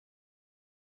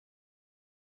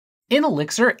In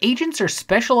Elixir, agents are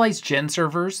specialized gen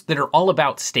servers that are all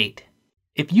about state.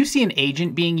 If you see an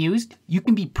agent being used, you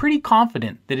can be pretty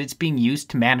confident that it's being used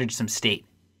to manage some state.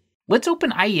 Let's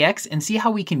open IEX and see how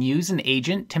we can use an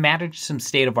agent to manage some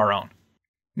state of our own.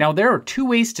 Now there are two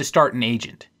ways to start an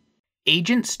agent.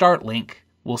 Agent start link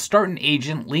will start an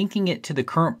agent linking it to the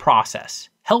current process,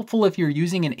 helpful if you're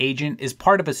using an agent as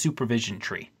part of a supervision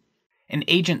tree. And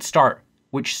agent start,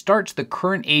 which starts the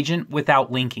current agent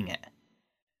without linking it.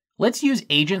 Let's use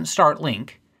agent start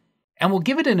link, and we'll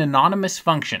give it an anonymous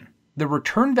function. The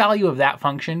return value of that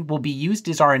function will be used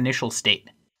as our initial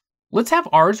state. Let's have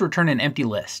ours return an empty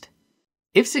list.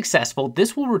 If successful,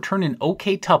 this will return an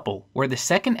OK tuple where the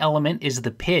second element is the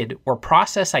PID or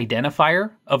process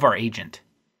identifier of our agent.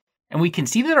 And we can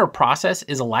see that our process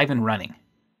is alive and running.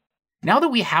 Now that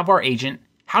we have our agent,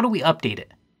 how do we update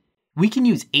it? We can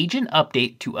use agent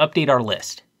update to update our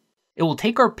list. It will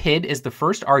take our PID as the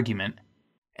first argument,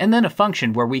 and then a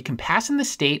function where we can pass in the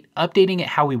state, updating it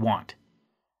how we want.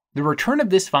 The return of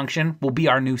this function will be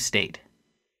our new state.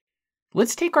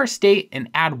 Let's take our state and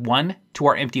add 1 to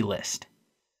our empty list.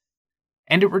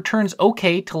 And it returns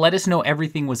OK to let us know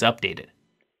everything was updated.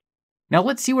 Now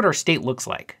let's see what our state looks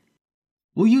like.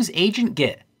 We'll use agent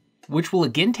get, which will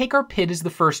again take our PID as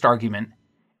the first argument,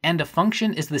 and a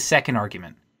function as the second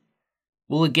argument.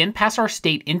 We'll again pass our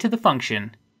state into the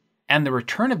function, and the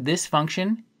return of this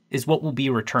function is what will be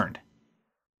returned.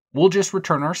 We'll just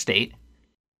return our state.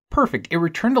 Perfect, it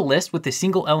returned a list with a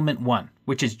single element 1,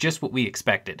 which is just what we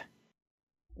expected.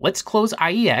 Let's close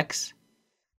IEX.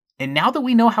 And now that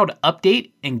we know how to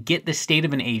update and get the state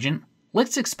of an agent,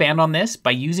 let's expand on this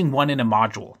by using one in a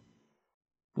module.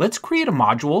 Let's create a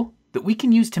module that we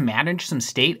can use to manage some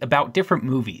state about different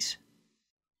movies.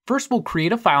 First, we'll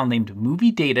create a file named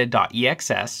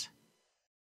moviedata.exs.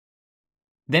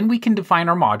 Then we can define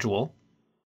our module.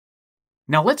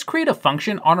 Now let's create a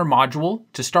function on our module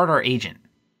to start our agent.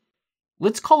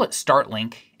 Let's call it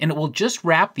startLink, and it will just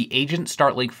wrap the agent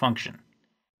startLink function.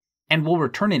 And we'll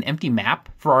return an empty map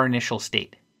for our initial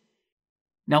state.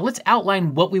 Now let's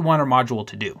outline what we want our module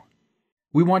to do.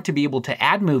 We want to be able to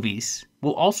add movies.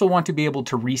 We'll also want to be able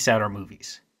to reset our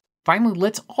movies. Finally,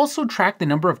 let's also track the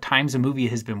number of times a movie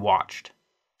has been watched.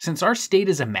 Since our state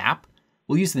is a map,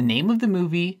 we'll use the name of the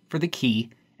movie for the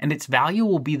key, and its value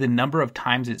will be the number of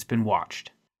times it's been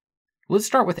watched. Let's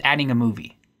start with adding a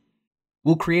movie.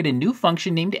 We'll create a new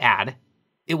function named add.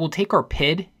 It will take our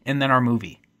PID and then our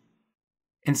movie.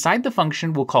 Inside the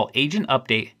function, we'll call agent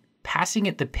update, passing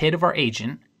it the PID of our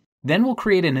agent. Then we'll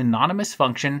create an anonymous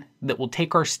function that will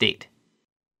take our state.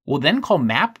 We'll then call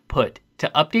map put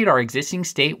to update our existing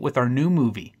state with our new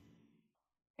movie.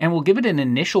 And we'll give it an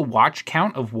initial watch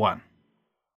count of 1.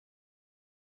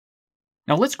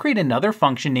 Now let's create another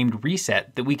function named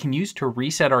reset that we can use to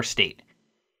reset our state.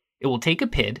 It will take a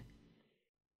PID.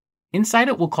 Inside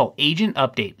it, we'll call agent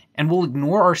update, and we'll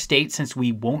ignore our state since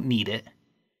we won't need it.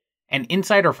 And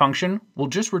inside our function, we'll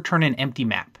just return an empty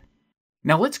map.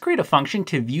 Now let's create a function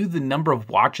to view the number of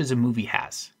watches a movie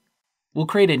has. We'll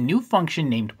create a new function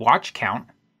named watch count.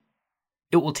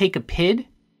 It will take a PID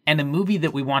and a movie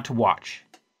that we want to watch.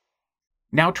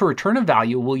 Now to return a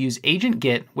value, we'll use agent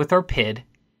get with our PID,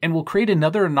 and we'll create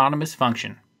another anonymous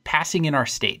function, passing in our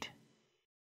state.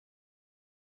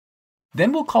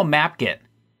 Then we'll call mapGet.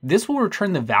 This will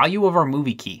return the value of our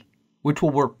movie key, which will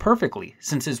work perfectly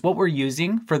since it's what we're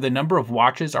using for the number of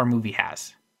watches our movie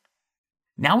has.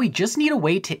 Now we just need a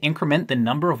way to increment the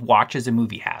number of watches a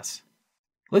movie has.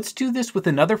 Let's do this with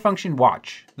another function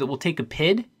watch that will take a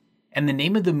PID and the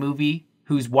name of the movie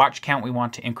whose watch count we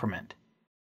want to increment.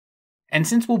 And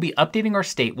since we'll be updating our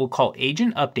state, we'll call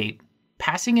agent update,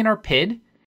 passing in our PID.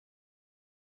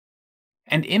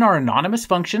 And in our anonymous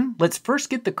function, let's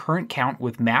first get the current count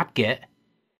with mapGet.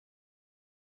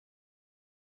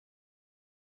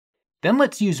 Then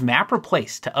let's use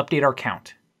mapReplace to update our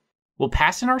count. We'll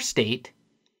pass in our state,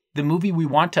 the movie we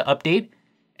want to update,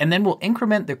 and then we'll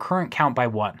increment the current count by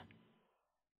 1.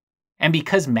 And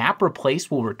because mapReplace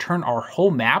will return our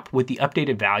whole map with the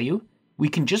updated value, we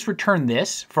can just return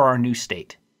this for our new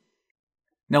state.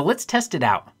 Now let's test it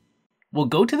out. We'll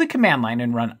go to the command line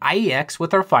and run IEX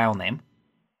with our file name.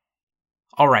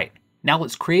 Alright, now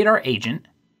let's create our agent.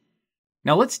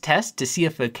 Now let's test to see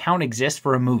if a count exists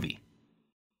for a movie.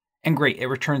 And great, it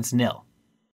returns nil.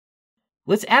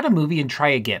 Let's add a movie and try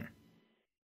again.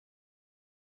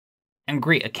 And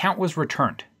great, a count was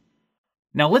returned.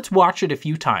 Now let's watch it a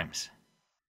few times.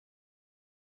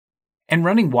 And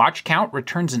running watch count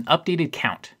returns an updated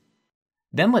count.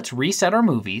 Then let's reset our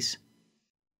movies.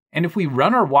 And if we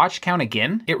run our watch count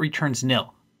again, it returns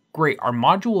nil. Great, our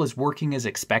module is working as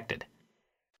expected.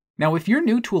 Now, if you're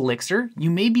new to Elixir,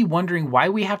 you may be wondering why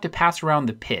we have to pass around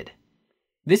the PID.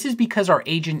 This is because our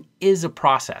agent is a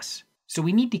process, so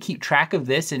we need to keep track of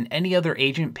this and any other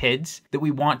agent PIDs that we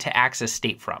want to access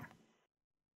state from.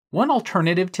 One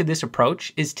alternative to this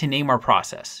approach is to name our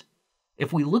process.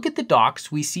 If we look at the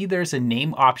docs, we see there's a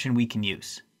name option we can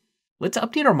use. Let's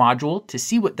update our module to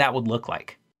see what that would look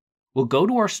like. We'll go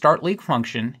to our start lake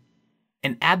function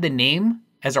and add the name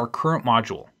as our current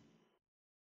module.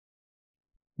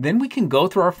 Then we can go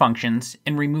through our functions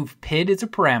and remove PID as a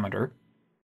parameter.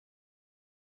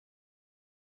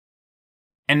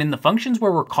 And in the functions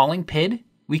where we're calling PID,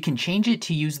 we can change it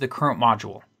to use the current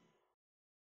module.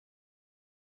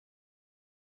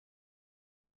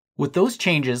 With those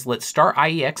changes, let's start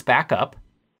IEX back up,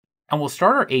 and we'll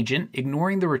start our agent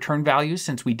ignoring the return values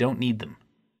since we don't need them.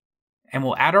 And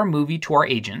we'll add our movie to our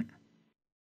agent.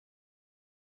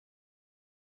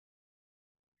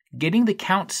 Getting the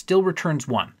count still returns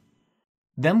 1.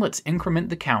 Then let's increment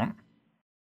the count,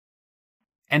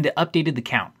 and it updated the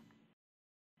count.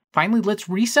 Finally, let's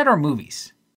reset our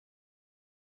movies.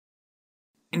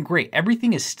 And great,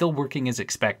 everything is still working as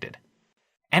expected.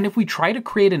 And if we try to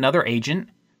create another agent,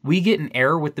 we get an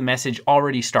error with the message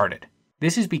already started.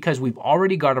 This is because we've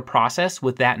already got a process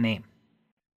with that name.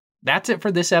 That's it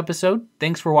for this episode.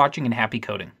 Thanks for watching and happy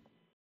coding.